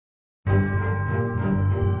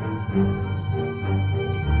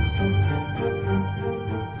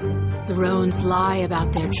drones lie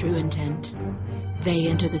about their true intent. They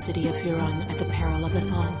enter the city of Huron at the peril of us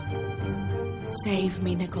all. Save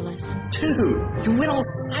me, Nicholas. Dude, you went all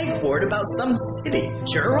psych ward about some city.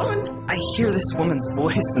 Huron? I hear this woman's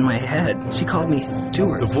voice in my head. She called me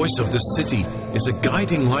Stewart. The voice of this city is a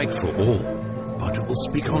guiding light for all, but it will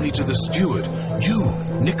speak only to the steward. You,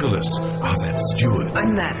 Nicholas, are that steward.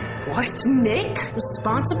 I'm that what? Nick?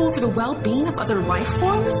 Responsible for the well-being of other life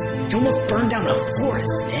forms? You almost burned down a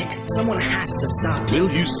forest, Nick. Someone has to stop you.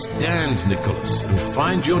 Will you stand, Nicholas, and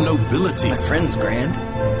find your nobility? My friend's grand.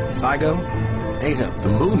 If I go, they go.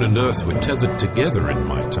 The moon and earth were tethered together in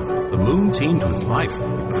my time. The moon teemed with life,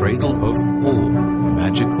 the cradle of all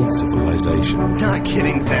magical civilization. Not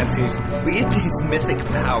kidding, Xanthus. We get these mythic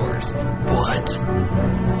powers. What?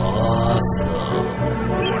 Awesome.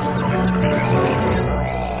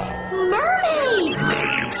 Mermaid! May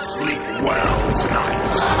you sleep well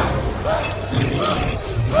tonight.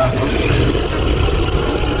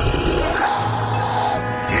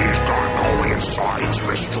 He's got no insides,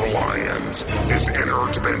 Mr. Lyons. His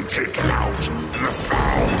innards been taken out, and the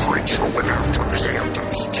foul creature went after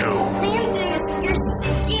Xanthus, too. Xanthus, your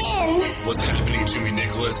skin! What's happening to me,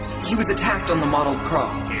 Nicholas? He was attacked on the modeled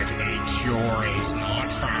crawl. If a cure is not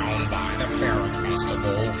found by the Ferret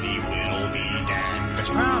Festival, he will be damned.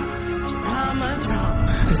 Drama.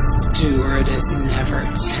 A steward has never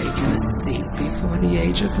taken a seat before the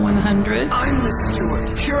age of 100. I'm the steward.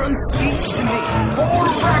 Huron speaks to me.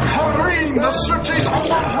 Fall back, Hareen! The city's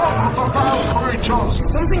overrun with the foul creatures!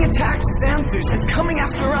 Something attacked Xanthus. It's coming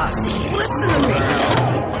after us. Listen to me.